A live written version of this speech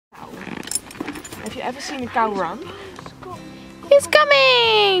Have you ever seen a cow run? He's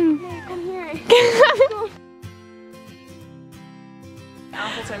coming! Nee, kom hier.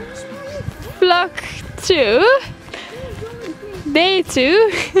 Avond zijn we gespeeld. Vlog 2. Day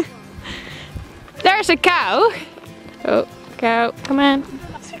 2. There's a cow. Oh, cow, come on.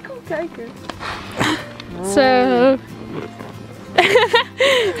 Kom kijken. So.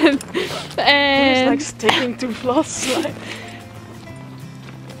 It's like and, sticking to floss.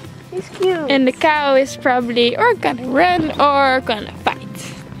 He's cute. and the cow is probably or gonna run or gonna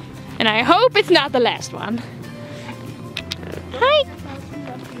fight. And I hope it's not the last one. Hi,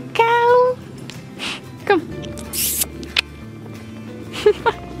 cow. Come.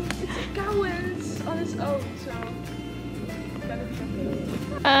 Cow is on his own, so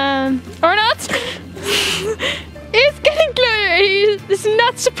Or not. He's getting closer. He's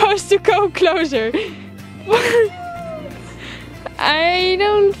not supposed to go closer. I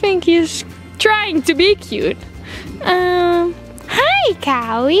don't think he's trying to be cute. Hi,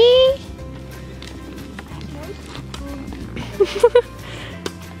 Cowie.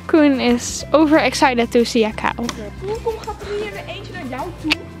 Koen is overexcited to see a cow. Kom, gaat er hier eentje naar jou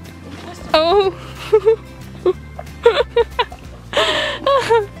toe? Oh.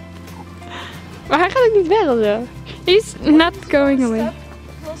 Maar hij gaat ook niet weg of zo. He's not going away.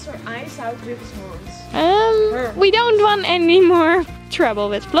 Close her eyes out with his horns. We don't want any more trouble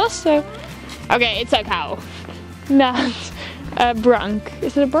with Plus, so... Okay, it's a cow. Not a bronc.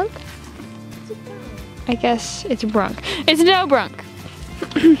 Is it a bronc? I guess it's a bronc. It's no bronc.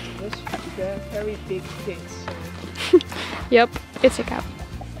 Those the very big things. Yep, it's a cow.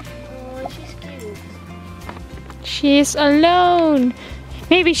 Oh, she's cute. She's alone.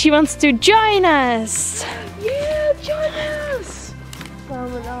 Maybe she wants to join us. Yeah, join us.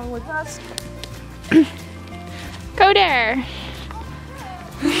 Come along with us. Go there.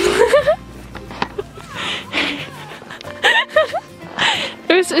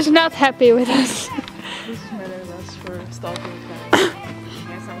 Loes is not happy with us. This is mad at us for stalking cows.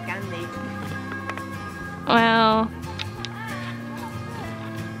 Here's some candy. Well,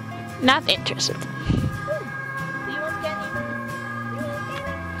 not interested. Do you want candy?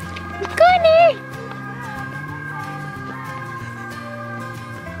 Connie!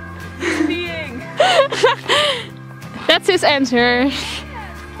 Being. That's his answer.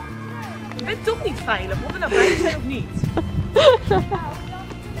 Je bent toch niet veilig, of we nou buiten zijn of niet.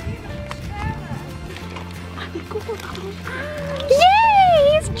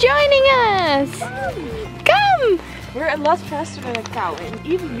 Yay! He's joining us! Come! We're a lot faster than a cow, and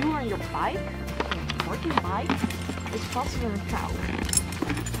even you on your bike, a working bike, is faster than a cow.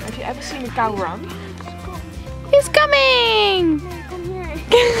 Have you ever seen a cow run? He's coming! Nee, kom hier.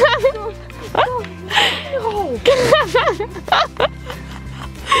 No.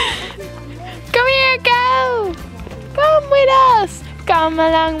 Come here, cow! Come with us! Come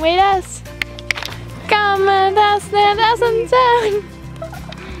along with us! Come with us, there doesn't sound.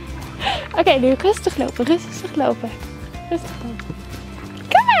 Oké, nu rustig lopen, rustig lopen. Rustig lopen.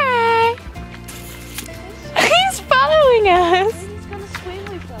 Come on! He's following us! He's gonna swim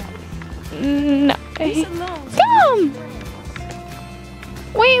with us. No. He's alone. Come!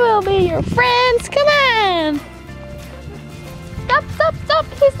 We will be your friends, come on! Stop, stop, stop!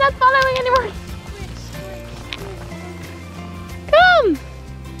 He's not following anymore! Come!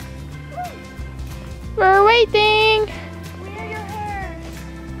 We're waiting! We are your hairs.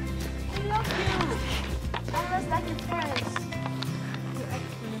 We love you. Almost like your friends.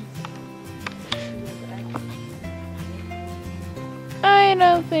 I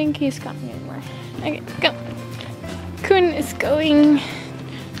don't think he's coming anymore. Okay, go. Koen is going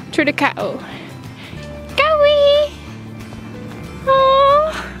to the cow. Cowie!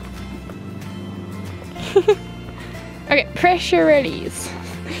 Aww. Okay, pressure release.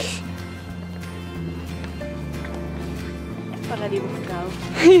 Ready with the cow.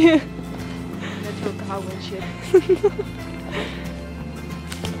 Natural cow and shit.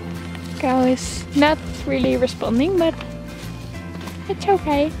 Cow is not really responding, but it's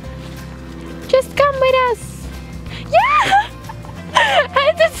okay. Just come with us. Yeah!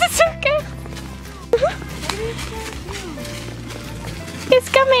 This is okay. He's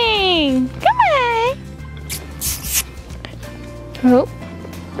coming. Come on. Oh.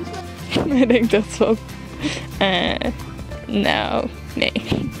 I think that's all. No.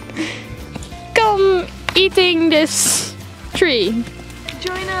 Nee. Come eating this tree.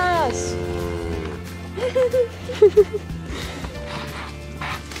 Join us.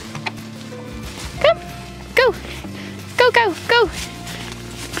 Come. Go. Go, go, go.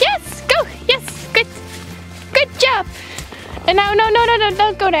 Yes, go. Yes, good. Good job. And now, no,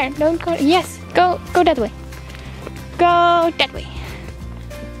 don't go there. Don't go. Yes, Go that way. Go that way.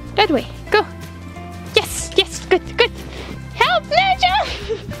 That way. Go. Yes, yes, good, good. Help, no, John.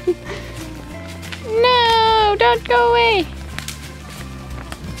 No, don't go away.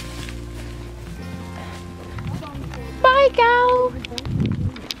 Bye, cow.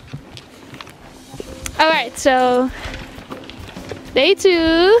 Alright, so day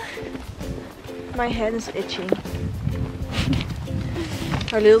 2. My head is itching.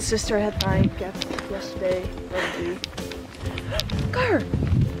 Our little sister had my cat yesterday. Probably. Car!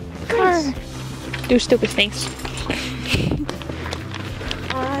 Car. Do stupid things.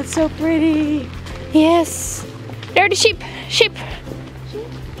 Ah, it's so pretty. Yes. There are the sheep. Sheep.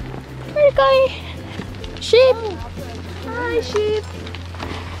 Where are they going? Sheep. Hi, sheep.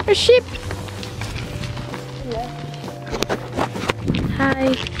 There's sheep. Hi,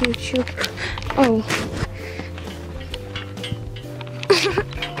 YouTube. Oh.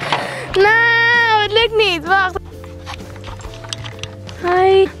 No, het lukt niet. Wacht.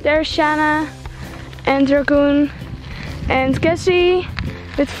 Hi, there's Shanna and Raccoon and Cassie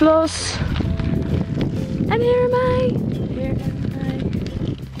with Floss. And here am I. Here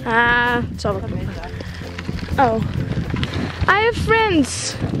am I. Ah, Het zal wel mee zijn. oh. I have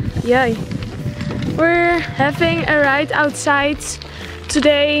friends. Yay. We're having a ride outside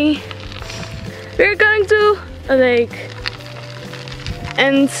today. We're going to a lake.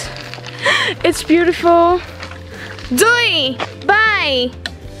 And it's beautiful. Doei! Bye!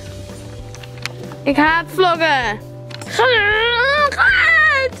 Ik haat vloggen. Ga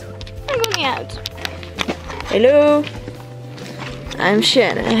uit! Ik wil niet uit. Hello. I'm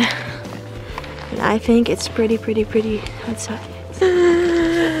Shanna. And I think it's pretty outside.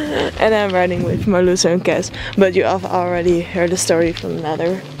 And I'm riding with Marloes and Cass. But you have already heard the story from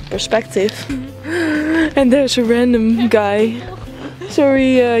another perspective. And there's a random guy.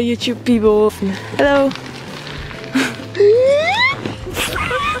 Sorry, YouTube people. Hello.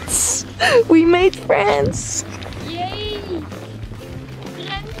 Friends! We made friends! Yay!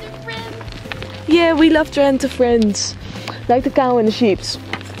 Drenthe friends! Yeah, we love Drenthe friends. Like the cow and the sheep.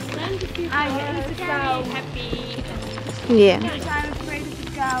 I hate the cow. Happy. Yeah. I'm afraid of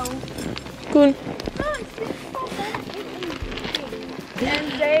the cow. Koen.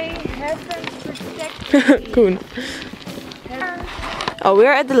 And they haven't protected Koen. Oh,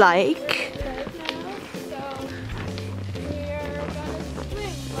 we're at the lake.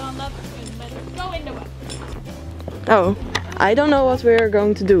 Oh, I don't know what we're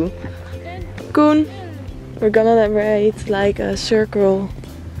going to do. Koen, we're gonna ride like a circle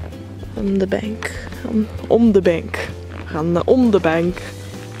on the bank. Om de bank. We gaan om de bank.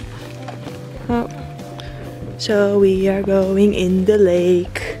 Oh. So we are going in the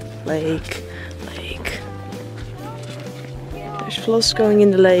lake. Lake. There's Floss going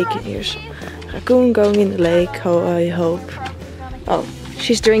in the lake. Here's Raccoon going in the lake. Oh, I hope. Oh,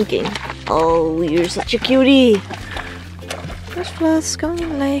 she's drinking. Oh, you're such a cutie. There's Floss going in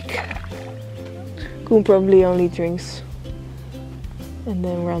the lake. Koen probably only drinks and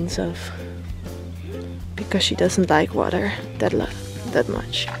then runs off because she doesn't like water that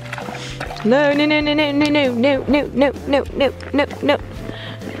much. No.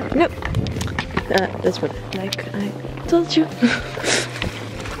 That's what like I told you.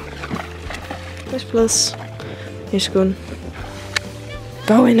 Where's Floss? Here's Koen.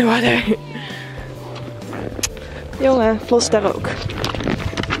 Go in the water. Jongen, Floss daar ook.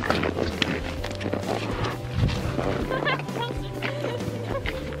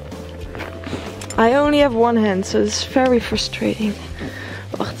 I only have one hand, so it's very frustrating.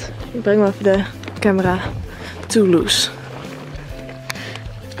 Wacht, ik breng maar even de camera too loose.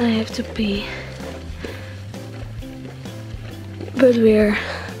 I have to pee. But we're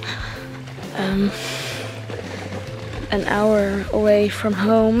an hour away from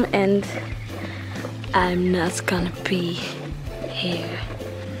home and I'm not gonna pee here.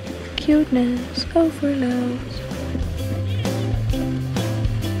 Cuteness overload.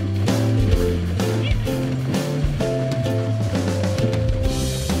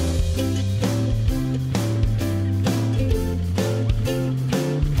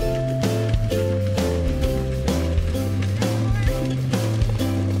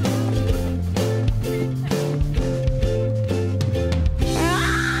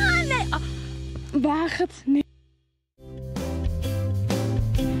 Waag het niet.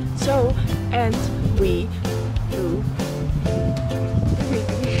 So, and we do.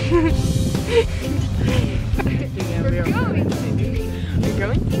 We're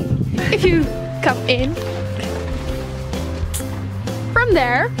going. If you come in from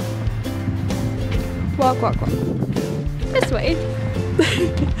there, walk. This way.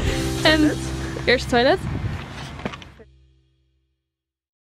 And Here's the toilet.